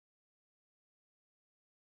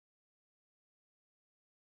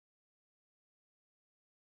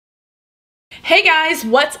Hey guys,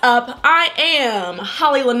 what's up? I am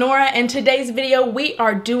HollyLynora, and today's video we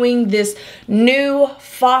are doing this new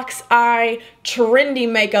fox eye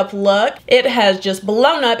trendy makeup look. It has just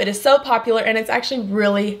blown up. It is so popular and it's actually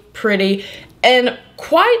really pretty and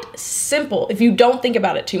quite simple if you don't think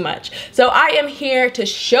about it too much. So I am here to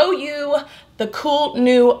show you the cool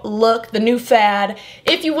new look, the new fad.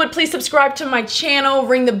 If you would please subscribe to my channel,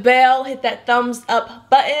 ring the bell, hit that thumbs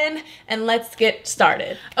up button, and let's get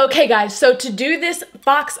started. Okay guys, so to do this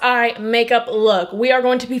fox eye makeup look, we are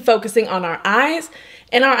going to be focusing on our eyes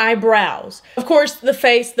and our eyebrows. Of course, the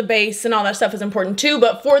face, the base, and all that stuff is important too,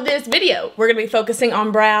 but for this video, we're gonna be focusing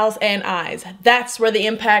on brows and eyes. That's where the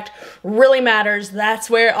impact really matters. That's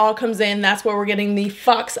where it all comes in. That's where we're getting the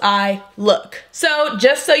fox eye look. So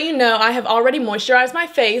just so you know, I have already moisturized my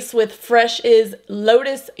face with Fresh's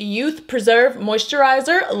Lotus Youth Preserve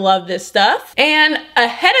Moisturizer. Love this stuff. And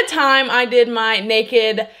ahead of time, I did my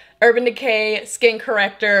Naked Urban Decay Skin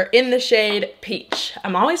Corrector in the shade Peach.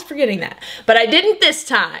 I'm always forgetting that, but I didn't this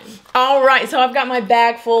time. All right, so I've got my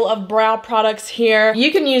bag full of brow products here.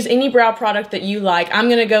 You can use any brow product that you like. I'm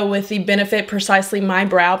gonna go with the Benefit Precisely My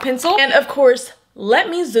Brow Pencil. And of course,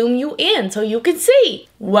 let me zoom you in so you can see.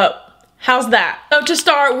 Whoa. How's that? So to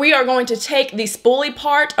start, we are going to take the spoolie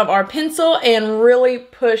part of our pencil and really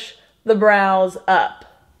push the brows up.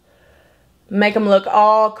 Make them look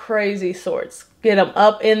all crazy sorts. Get them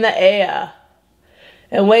up in the air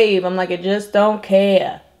and wave them like it just don't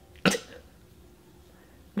care.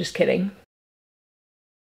 Just kidding.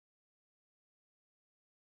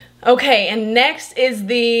 Okay, and next is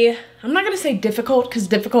the, I'm not gonna say difficult because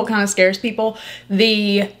difficult kind of scares people,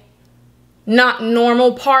 the not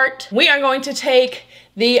normal part. We are going to take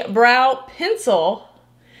the brow pencil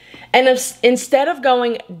and instead of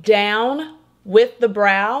going down with the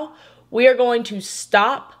brow, we are going to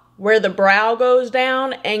stop where the brow goes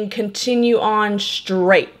down and continue on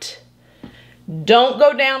straight. Don't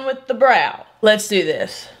go down with the brow. Let's do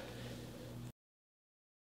this.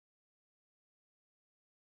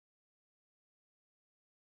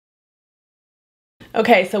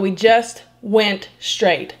 Okay, so we just went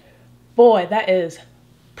straight. Boy, that is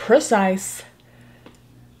precise.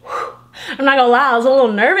 Whew. I'm not gonna lie, I was a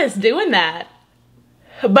little nervous doing that.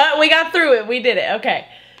 But we got through it, we did it, okay.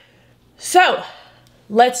 So,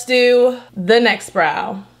 let's do the next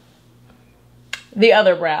brow. The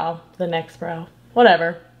other brow, the next brow,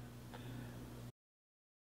 whatever.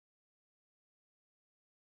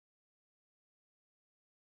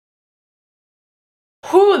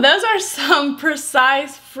 Whew, those are some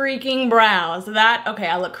precise freaking brows. Okay,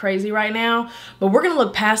 I look crazy right now, but we're gonna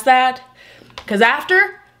look past that because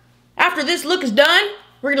after this look is done,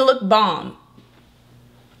 we're gonna look bomb.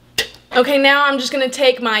 Okay, now I'm just gonna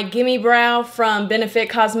take my Gimme Brow from Benefit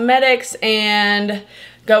Cosmetics and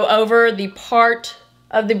go over the part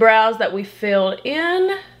of the brows that we filled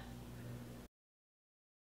in.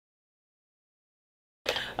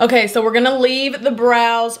 Okay, so we're gonna leave the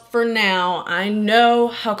brows for now. I know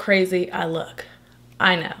how crazy I look.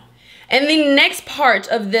 I know. And the next part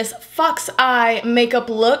of this fox eye makeup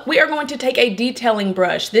look, we are going to take a detailing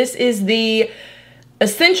brush. This is the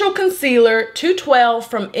Essential Concealer 212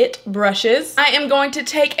 from It Brushes. I am going to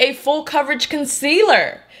take a full coverage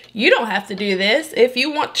concealer. You don't have to do this. If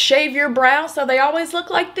you want to shave your brows so they always look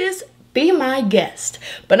like this, be my guest.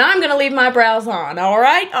 But I'm gonna leave my brows on, all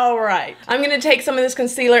right? All right. I'm gonna take some of this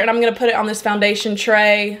concealer and I'm gonna put it on this foundation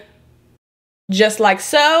tray, just like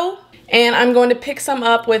so. And I'm going to pick some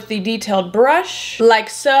up with the detailed brush, like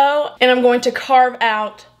so. And I'm going to carve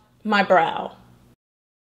out my brow.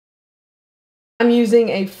 I'm using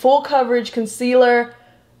a full coverage concealer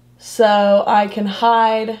so I can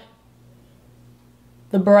hide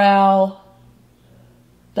the brow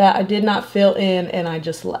that I did not fill in and I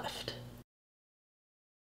just left.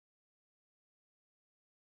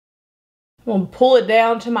 I'm gonna pull it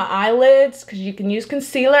down to my eyelids because you can use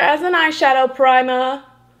concealer as an eyeshadow primer.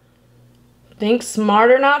 Think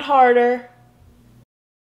smarter, not harder.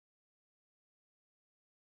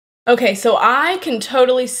 Okay, so I can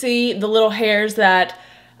totally see the little hairs that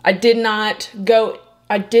I did not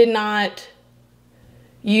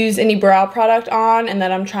use any brow product on and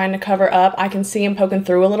that I'm trying to cover up. I can see them poking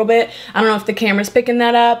through a little bit. I don't know if the camera's picking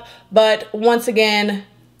that up, but once again,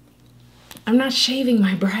 I'm not shaving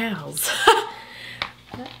my brows.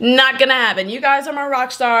 Not gonna happen. You guys are my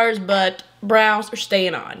rock stars, but brows are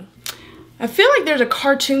staying on. I feel like there's a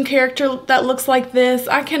cartoon character that looks like this.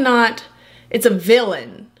 It's a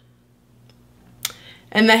villain.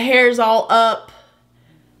 And the hair's all up.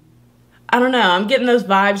 I don't know, I'm getting those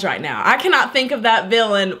vibes right now. I cannot think of that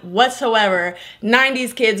villain whatsoever.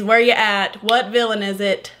 90s kids, where you at? What villain is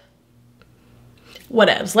it?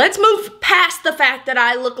 Whatevs. Let's move past the fact that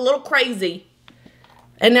I look a little crazy.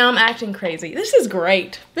 And now I'm acting crazy. This is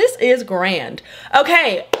great. This is grand.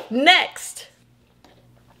 Okay, next.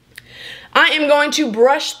 I am going to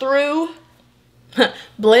brush through,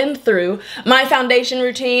 blend through my foundation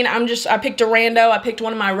routine. I picked a rando. I picked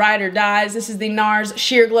one of my Ride or Dies. This is the NARS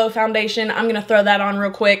Sheer Glow Foundation. I'm gonna throw that on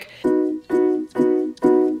real quick.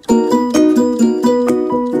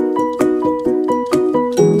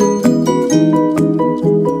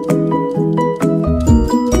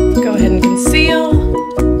 Go ahead and conceal.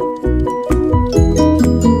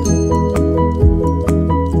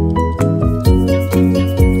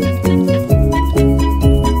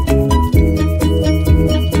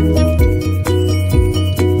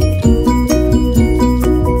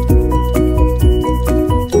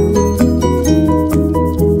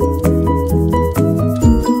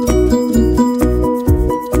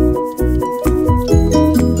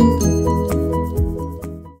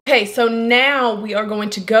 Okay, so now we are going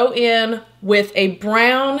to go in with a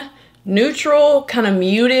brown, neutral, kind of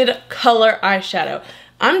muted color eyeshadow.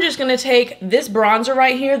 I'm just gonna take this bronzer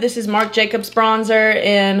right here. This is Marc Jacobs bronzer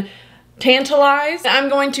in Tantalize. I'm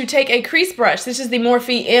going to take a crease brush. This is the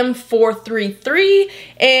Morphe M433,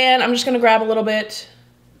 and I'm just gonna grab a little bit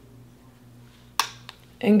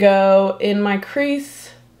and go in my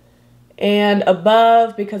crease and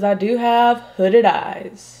above because I do have hooded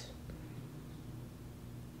eyes.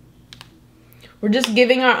 We're just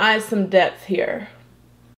giving our eyes some depth here.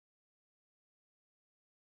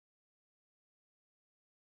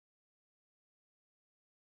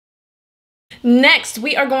 Next,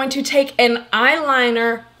 we are going to take an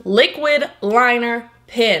eyeliner liquid liner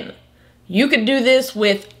pen. You could do this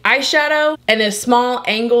with eyeshadow and a small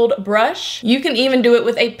angled brush. You can even do it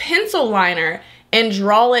with a pencil liner and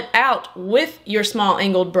draw it out with your small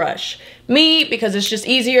angled brush. Me, because it's just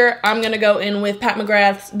easier, I'm gonna go in with Pat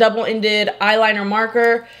McGrath's double-ended eyeliner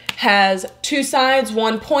marker. Has two sides,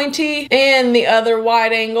 one pointy and the other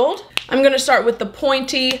wide angled. I'm gonna start with the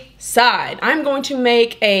pointy side. I'm going to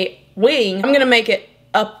make a wing. I'm gonna make it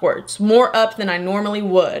upwards, more up than I normally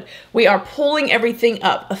would. We are pulling everything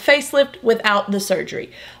up, a facelift without the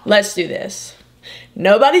surgery. Let's do this.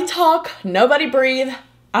 Nobody talk, nobody breathe.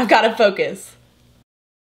 I've gotta focus.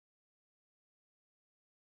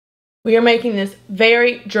 We are making this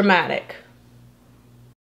very dramatic.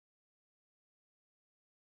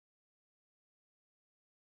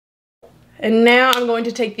 And now I'm going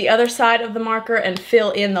to take the other side of the marker and fill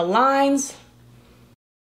in the lines.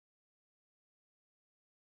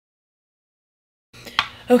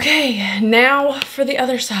 Okay, now for the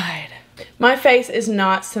other side. My face is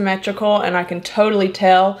not symmetrical and I can totally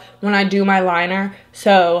tell when I do my liner,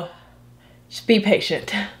 so just be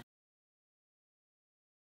patient.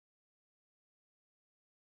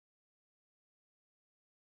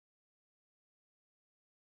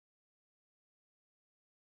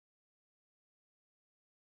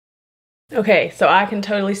 Okay, so I can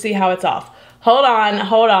totally see how it's off. Hold on.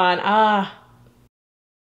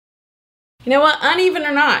 You know what, uneven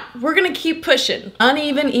or not, we're gonna keep pushing.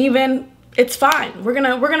 Uneven, even, it's fine. We're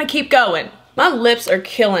gonna keep going. My lips are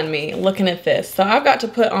killing me looking at this, so I've got to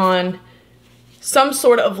put on some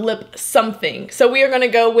sort of lip something. So we are gonna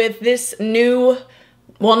go with this new,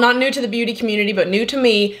 well, not new to the beauty community, but new to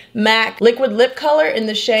me, MAC liquid lip color in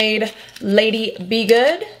the shade Lady Be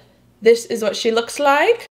Good. This is what she looks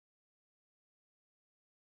like.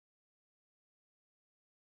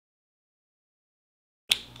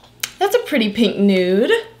 That's a pretty pink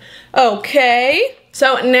nude. Okay,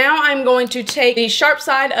 so now I'm going to take the sharp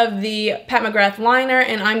side of the Pat McGrath liner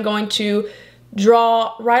and I'm going to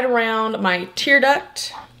draw right around my tear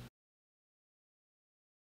duct.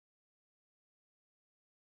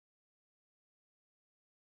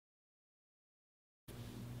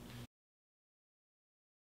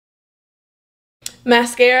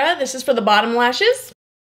 Mascara, this is for the bottom lashes.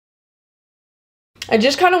 I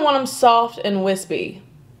just kind of want them soft and wispy.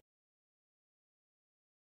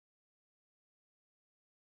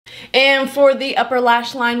 And for the upper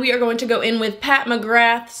lash line, we are going to go in with Pat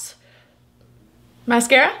McGrath's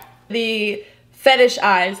mascara. The Fetish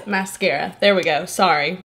Eyes mascara. There we go,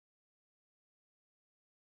 sorry.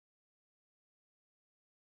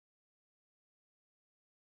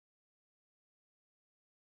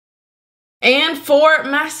 And for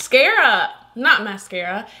mascara,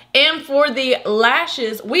 and for the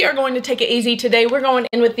lashes, we are going to take it easy today. We're going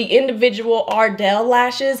in with the individual Ardell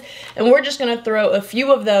lashes, and we're just gonna throw a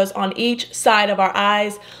few of those on each side of our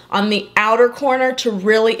eyes on the outer corner to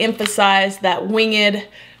really emphasize that winged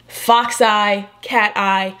fox eye, cat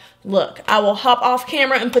eye look. I will hop off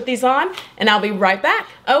camera and put these on, and I'll be right back.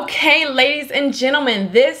 Okay, ladies and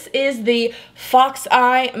gentlemen, this is the fox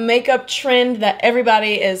eye makeup trend that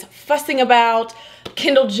everybody is fussing about.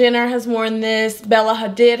 Kendall Jenner has worn this. Bella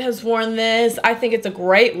Hadid has worn this. I think it's a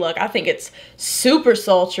great look. I think it's super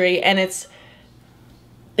sultry, and it's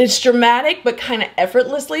dramatic, but kind of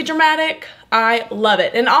effortlessly dramatic. I love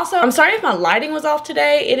it. And also, I'm sorry if my lighting was off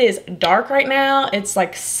today. It is dark right now. It's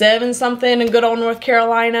like 7 something in good old North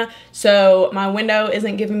Carolina. So my window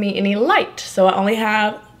isn't giving me any light. So I only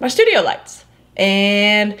have my studio lights.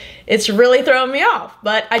 And it's really throwing me off,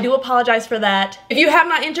 but I do apologize for that. If you have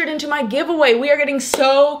not entered into my giveaway, we are getting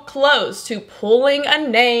so close to pulling a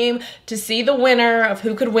name to see the winner of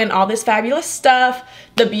who could win all this fabulous stuff,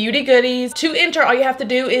 the beauty goodies. To enter, all you have to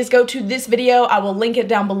do is go to this video. I will link it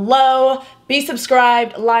down below. Be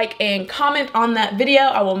subscribed, like, and comment on that video.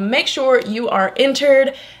 I will make sure you are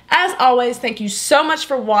entered. As always, thank you so much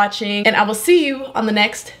for watching, and I will see you on the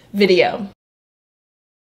next video.